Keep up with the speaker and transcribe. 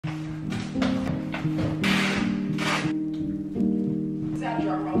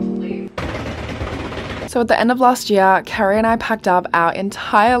So at the end of last year, Carrie and I packed up our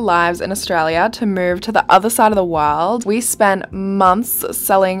entire lives in Australia to move to the other side of the world. We spent months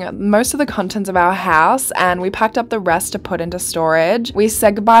selling most of the contents of our house and we packed up the rest to put into storage. We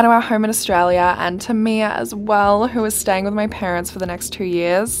said goodbye to our home in Australia and to Mia as well, who was staying with my parents for the next 2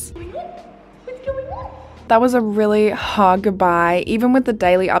 years. That was a really hard goodbye. Even with the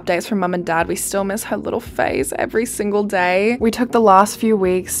daily updates from mum and dad, we still miss her little face every single day. We took the last few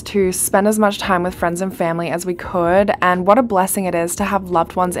weeks to spend as much time with friends and family as we could, and what a blessing it is to have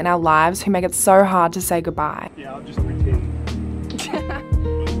loved ones in our lives who make it so hard to say goodbye. Yeah, I'll just pretend.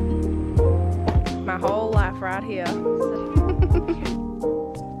 My whole life right here.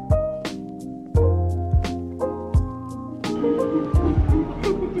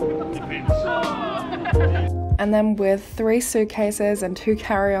 And then with 3 suitcases and 2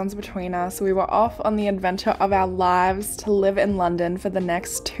 carry-ons between us, we were off on the adventure of our lives to live in London for the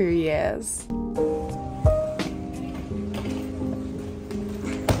next 2 years.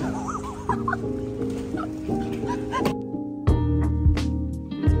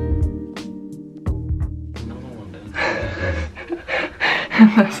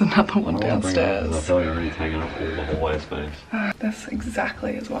 There's another one downstairs. I feel like you're already taking up all the hallway space. This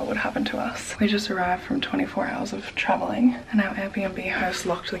exactly is what would happen to us. We just arrived from 24 hours of traveling and our Airbnb host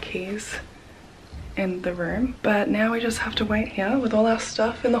locked the keys in the room. But now we just have to wait here with all our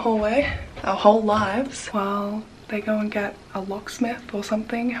stuff in the hallway, our whole lives, while they go and get a locksmith or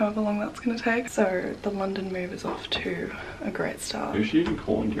something, however long that's gonna take. So the London move is off to a great start. Who's she even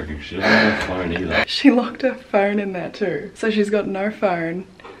calling, do you reckon? She doesn't have a phone either. She locked her phone in there too. So she's got no phone,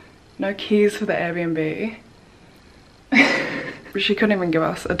 no keys for the Airbnb. She couldn't even give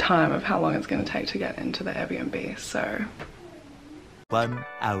us a time of how long it's gonna take to get into the Airbnb, so. 1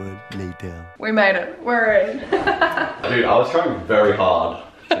 hour later. We made it, we're in. Dude, I was trying very hard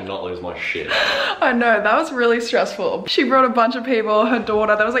to not lose my shit. I know, that was really stressful. She brought a bunch of people, her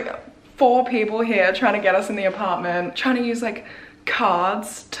daughter, there was like 4 people here trying to get us in the apartment, trying to use like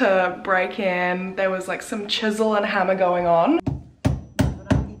cards to break in. There was like some chisel and hammer going on.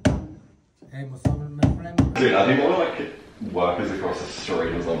 Dude, I think we're like workers across the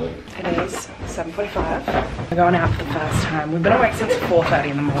street or something. It is 7:45. We're going out for the first time. We've been awake since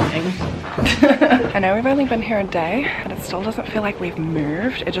 4:30 in the morning. I know we've only been here a day, but it still doesn't feel like we've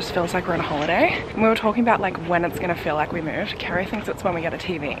moved. It just feels like we're on a holiday. And we were talking about like when it's gonna feel like we moved. Carrie thinks it's when we get a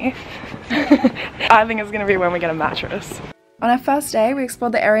TV. I think it's gonna be when we get a mattress. On our first day, we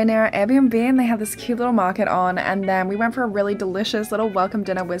explored the area near our Airbnb and they had this cute little market on, and then we went for a really delicious little welcome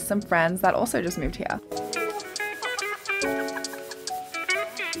dinner with some friends that also just moved here.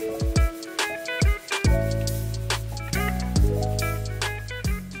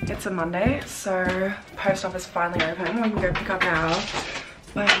 It's a Monday, so post office finally open. We can go pick up our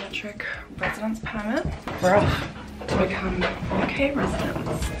biometric residence permit. We're off to become UK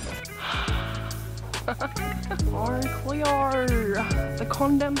residents. Oh, clear! The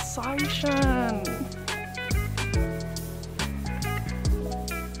condensation!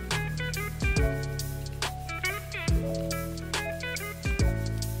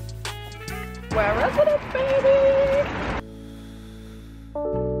 We're residents, baby!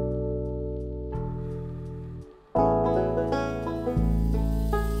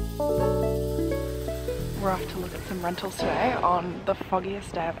 We're off to look at some rentals today on the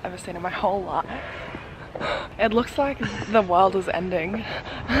foggiest day I've ever seen in my whole life. It looks like the world is ending.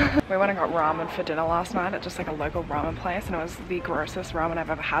 We went and got ramen for dinner last night at just like a local ramen place, and it was the grossest ramen I've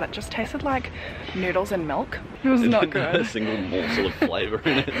ever had. It just tasted like noodles and milk. It was not good. A single morsel of flavour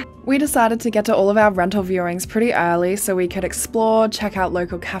in it. We decided to get to all of our rental viewings pretty early so we could explore, check out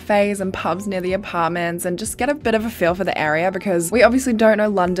local cafes and pubs near the apartments, and just get a bit of a feel for the area, because we obviously don't know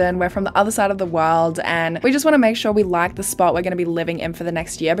London. We're from the other side of the world and we just want to make sure we like the spot we're going to be living in for the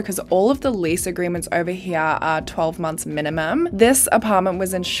next year, because all of the lease agreements over here are 12 months minimum. This apartment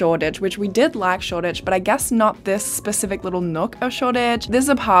was in Shoreditch, which we did like Shoreditch, but I guess not this specific little nook of Shoreditch. This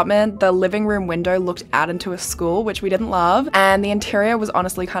apartment, the living room window looked out into a school, which we didn't love, and the interior was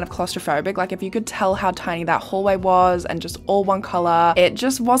honestly kind of claustrophobic. Like, if you could tell how tiny that hallway was and just all one color, it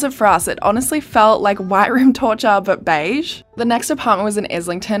just wasn't for us. It honestly felt like white room torture but beige. The next apartment was in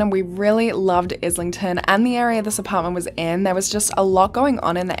Islington, and we really loved Islington and the area this apartment was in. There was just a lot going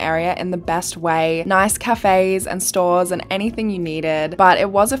on in the area in the best way. Nice cafes, cafes and stores and anything you needed, but it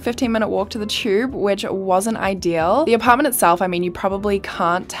was a 15-minute walk to the tube, which wasn't ideal. The apartment itself, I mean, you probably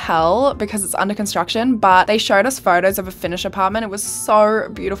can't tell because it's under construction, but they showed us photos of a finished apartment. It was so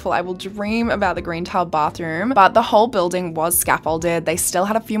beautiful. I will dream about the green tile bathroom, but the whole building was scaffolded. They still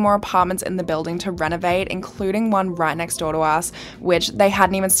had a few more apartments in the building to renovate, including one right next door to us, which they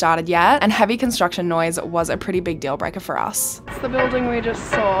hadn't even started yet, and heavy construction noise was a pretty big deal breaker for us. It's the building we just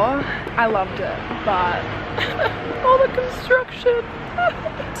saw. I loved it, but all the construction.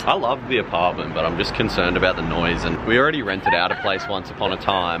 I love the apartment, but I'm just concerned about the noise, and we already rented out a place once upon a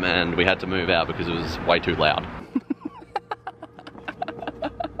time and we had to move out because it was way too loud.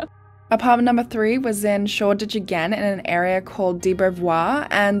 Apartment number 3 was in Shoreditch again in an area called de Beauvoir,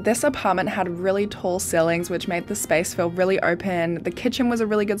 and this apartment had really tall ceilings which made the space feel really open. The kitchen was a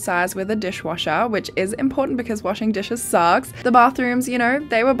really good size with a dishwasher, which is important because washing dishes sucks. The bathrooms, you know,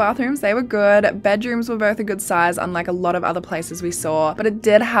 they were bathrooms, they were good. Bedrooms were both a good size, unlike a lot of other places we saw, but it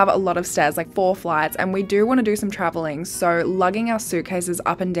did have a lot of stairs, like 4 flights, and we do want to do some traveling, so lugging our suitcases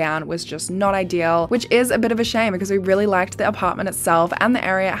up and down was just not ideal, which is a bit of a shame because we really liked the apartment itself and the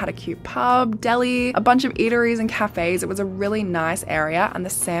area. It had a cute pub, deli, a bunch of eateries and cafes. It was a really nice area, and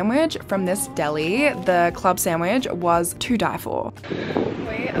the sandwich from this deli, the club sandwich, was to die for.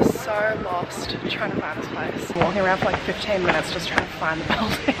 We are so lost trying to find this place. Walking around for like 15 minutes just trying to find the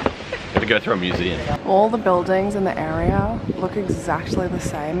building. Got to go through a museum. All the buildings in the area look exactly the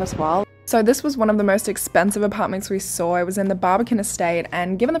same as well. So this was one of the most expensive apartments we saw. It was in the Barbican estate,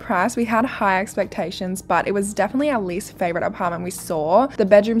 and given the price, we had high expectations, but it was definitely our least favorite apartment we saw. The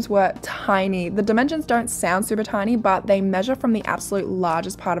bedrooms were tiny. The dimensions don't sound super tiny, but they measure from the absolute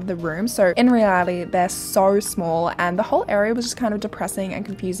largest part of the room. So in reality, they're so small, and the whole area was just kind of depressing and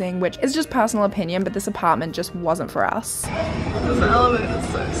confusing, which is just personal opinion, but this apartment just wasn't for us. This elevator is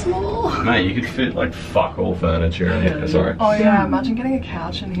so small. Mate, you could fit like fuck all furniture in here. Sorry. Oh yeah, imagine getting a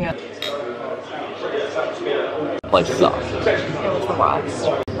couch in here. Place sucks. It was the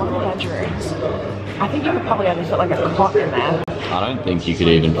worst. One of the bedrooms. I think you could probably only fit like a clock in there. I don't think you could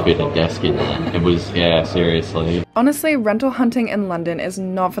even fit a desk in there. It was, yeah, seriously. Honestly, rental hunting in London is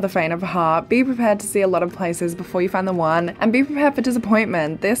not for the faint of heart. Be prepared to see a lot of places before you find the one, and be prepared for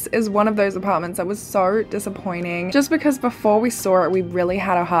disappointment. This is one of those apartments that was so disappointing. Just because before we saw it, we really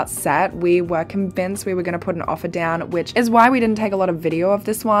had our hearts set. We were convinced we were going to put an offer down, which is why we didn't take a lot of video of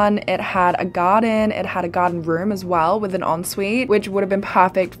this one. It had a garden, it had a garden room as well with an ensuite, which would have been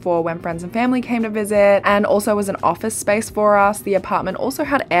perfect for when friends and family came to visit, and also was an office space for us. The apartment also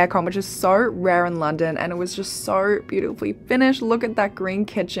had aircon, which is so rare in London, and it was just so beautifully finished. Look at that green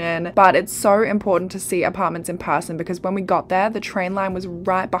kitchen. But it's so important to see apartments in person because when we got there, the train line was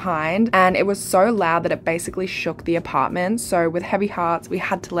right behind, and it was so loud that it basically shook the apartment. So with heavy hearts, we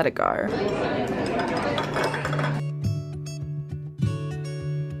had to let it go.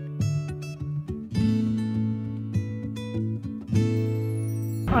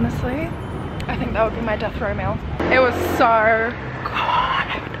 Honestly, I think that would be my death row meal. It was so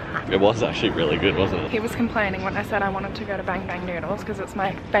good. It was actually really good, wasn't it? He was complaining when I said I wanted to go to Bang Bang Noodles because it's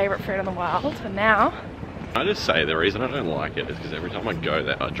my favorite food in the world, and now I just say the reason I don't like it is because every time I go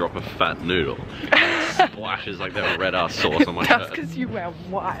there, I drop a fat noodle. It splashes like that red ass sauce on my shirt. That's because you wear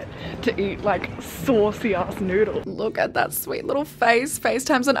white to eat like saucy ass noodles. Look at that sweet little face.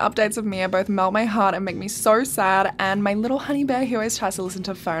 FaceTimes and updates of Mia both melt my heart and make me so sad. And my little honey bear, he always tries to listen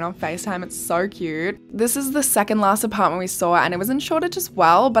to phone on FaceTime. It's so cute. This is the second last apartment we saw, and it was in Shoreditch as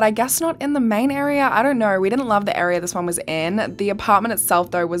well, but I guess not in the main area. I don't know. We didn't love the area this one was in. The apartment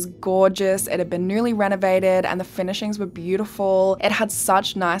itself though was gorgeous. It had been newly renovated, and the finishings were beautiful. It had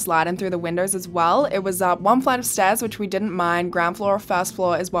such nice lighting through the windows as well. It was up one flight of stairs, which we didn't mind. Ground floor or first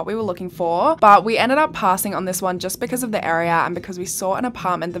floor is what we were looking for, but we ended up passing on this one just because of the area and because we saw an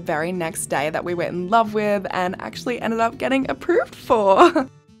apartment the very next day that we were in love with and actually ended up getting approved for.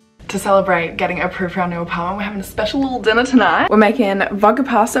 To celebrate getting approved for our new apartment, we're having a special little dinner tonight. We're making vodka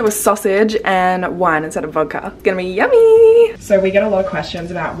pasta with sausage and wine instead of vodka. It's gonna be yummy! So we get a lot of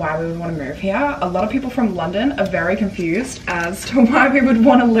questions about why we would want to move here. A lot of people from London are very confused as to why we would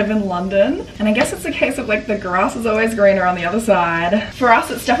want to live in London. And I guess it's a case of like the grass is always greener on the other side. For us,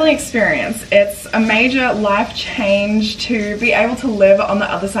 it's definitely experience. It's a major life change to be able to live on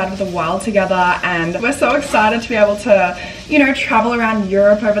the other side of the world together, and we're so excited to be able to, you know, travel around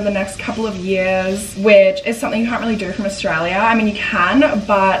Europe over the next couple of years, which is something you can't really do from Australia. I mean, you can,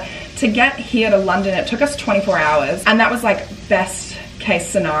 but to get here to London, it took us 24 hours, and that was like best case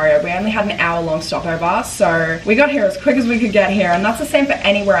scenario. We only had an hour-long stopover, so we got here as quick as we could get here, and that's the same for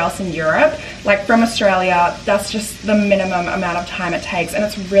anywhere else in Europe. Like from Australia, that's just the minimum amount of time it takes, and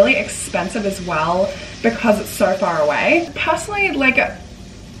it's really expensive as well because it's so far away. Personally, like,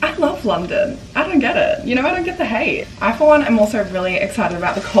 I love London. I don't get it. You know, I don't get the hate. I, for one, am also really excited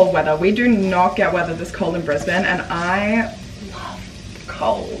about the cold weather. We do not get weather this cold in Brisbane, and I love the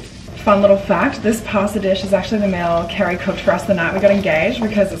cold. Fun little fact, this pasta dish is actually the meal Kerry cooked for us the night we got engaged,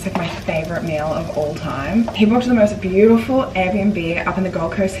 because it's like my favorite meal of all time. He booked the most beautiful Airbnb up in the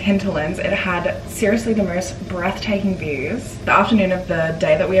Gold Coast hinterlands. It had seriously the most breathtaking views. The afternoon of the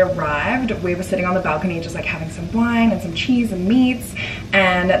day that we arrived, we were sitting on the balcony just like having some wine and some cheese and meats,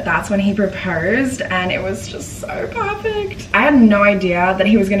 and that's when he proposed, and it was just so perfect. I had no idea that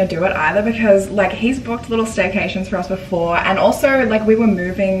he was gonna do it either, because like he's booked little staycations for us before, and also like we were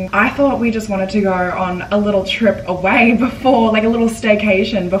moving. I thought we just wanted to go on a little trip away before, like a little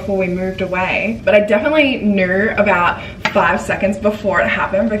staycation before we moved away. But I definitely knew about 5 seconds before it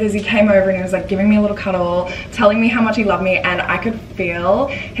happened, because he came over and he was like giving me a little cuddle, telling me how much he loved me, and I could feel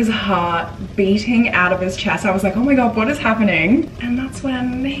his heart beating out of his chest. I was like, oh my god, what is happening? And that's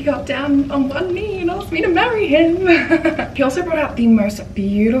when he got down on one knee and asked me to marry him. He also brought out the most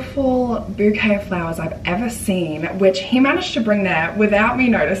beautiful bouquet of flowers I've ever seen, which he managed to bring there without me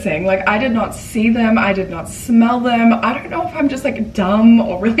noticing. Like, I did not see them, I did not smell them. I don't know if I'm just like dumb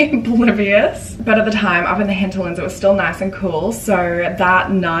or really oblivious, but at the time up in the hinterlands it was still nice and cool. So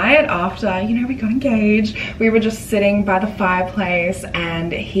that night after, you know, we got engaged, we were just sitting by the fireplace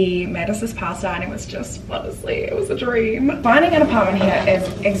and he made us this pasta, and it was just, honestly, it was a dream. Finding an apartment here is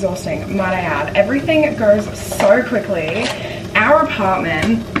exhausting, might I add. Everything goes so quickly. Our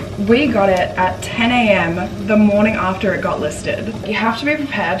apartment, we got it at 10 AM the morning after it got listed. You have to be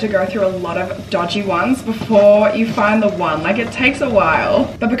prepared to go through a lot of dodgy ones before you find the one. Like, it takes a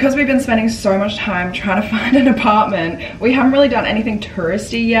while. But because we've been spending so much time trying to find an apartment, we haven't really done anything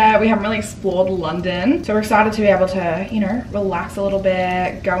touristy yet. We haven't really explored London. So we're excited to be able to, you know, relax a little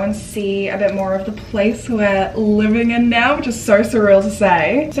bit, go and see a bit more of the place we're living in now, which is so surreal to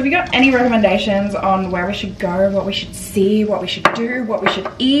say. So if you got any recommendations on where we should go, what we should see, what we should do, what we should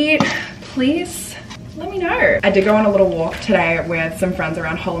eat, please let me know. I did go on a little walk today with some friends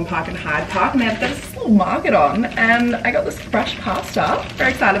around Holland Park and Hyde Park, and there's this little market on, and I got this fresh pasta.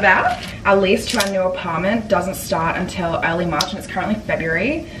 Very excited about. Our lease to our new apartment doesn't start until early March, and it's currently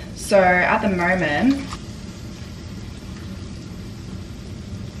February. So at the moment,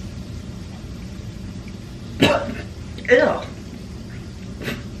 ew.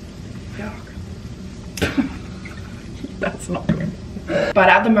 That's not good. But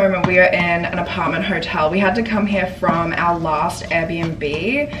at the moment we are in an apartment hotel. We had to come here from our last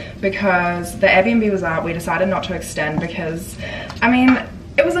Airbnb because the Airbnb was out. We decided not to extend because, I mean,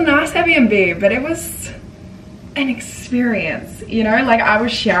 it was a nice Airbnb, but it was an experience, you know? Like, I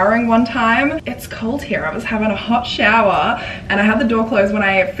was showering one time. It's cold here. I was having a hot shower and I had the door closed. When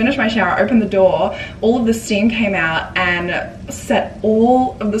I finished my shower, I opened the door, all of the steam came out and set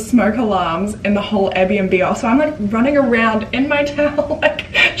all of the smoke alarms in the whole Airbnb off. So I'm like running around in my towel,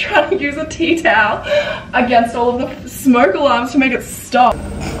 like trying to use a tea towel against all of the smoke alarms to make it stop.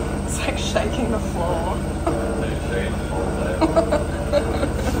 It's like shaking the floor.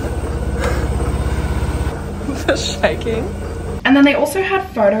 The shaking. And then they also had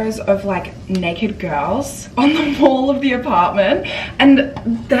photos of like naked girls on the wall of the apartment, and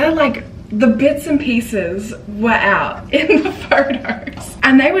they're like, the bits and pieces were out in the photos.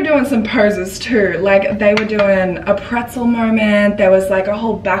 And they were doing some poses too. Like, they were doing a pretzel moment. There was like a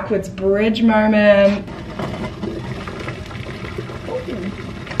whole backwards bridge moment. Oh,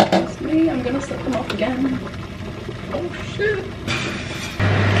 that's me. I'm gonna set them off again. Oh shit.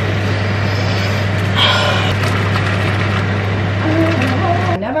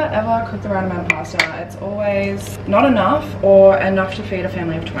 I never ever cook the right amount of pasta. It's always not enough or enough to feed a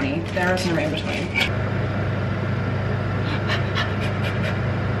family of 20. There is no in between.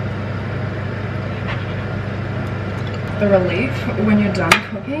 The relief when you're done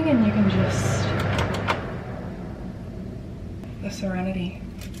cooking and you can just... the serenity.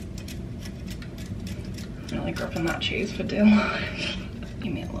 I'm really gripping that cheese for dear life.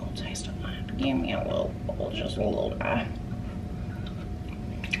 Give me a little taste of that. Give me a little, just a little bit.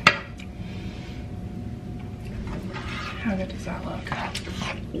 How good does that look?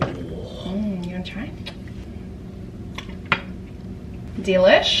 You wanna try?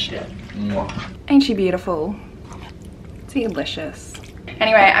 Delish? Yeah. Ain't she beautiful? Delicious.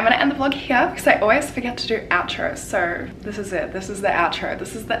 Anyway, I'm gonna end the vlog here because I always forget to do outros. So this is it. This is the outro.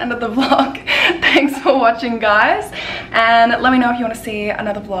 This is the end of the vlog. Thanks for watching, guys. And let me know if you want to see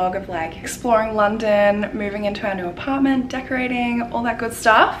another vlog of like exploring London, moving into our new apartment, decorating, all that good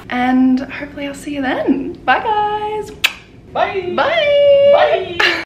stuff. And hopefully I'll see you then. Bye, guys. Bye. Bye. Bye.